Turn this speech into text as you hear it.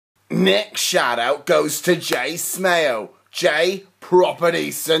Next shout out goes to Jay Smale. Jay, proper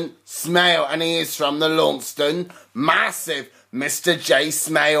decent, Smale, and he is from the Launceston. Massive Mr. Jay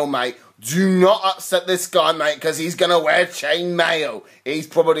Smale, mate. Do not upset this guy, mate, because he's going to wear chain mail. He's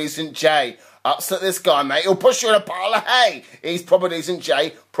proper decent Jay. Upset this guy, mate. He'll push you in a pile of hay. He's proper decent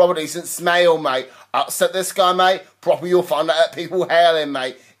Jay, proper decent Smale, mate. Upset this guy, mate. Proper you'll find out people hailing,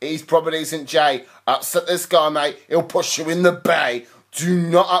 mate. He's proper decent Jay. Upset this guy, mate. He'll push you in the bay. Do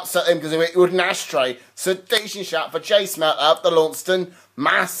not upset him because he'll hit you with an ashtray. So decent shout for Jay Smale out the Launceston.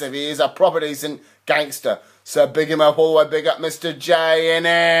 Massive. He is a proper decent gangster. So big him up all the way. Big up Mr. J,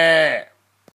 innit?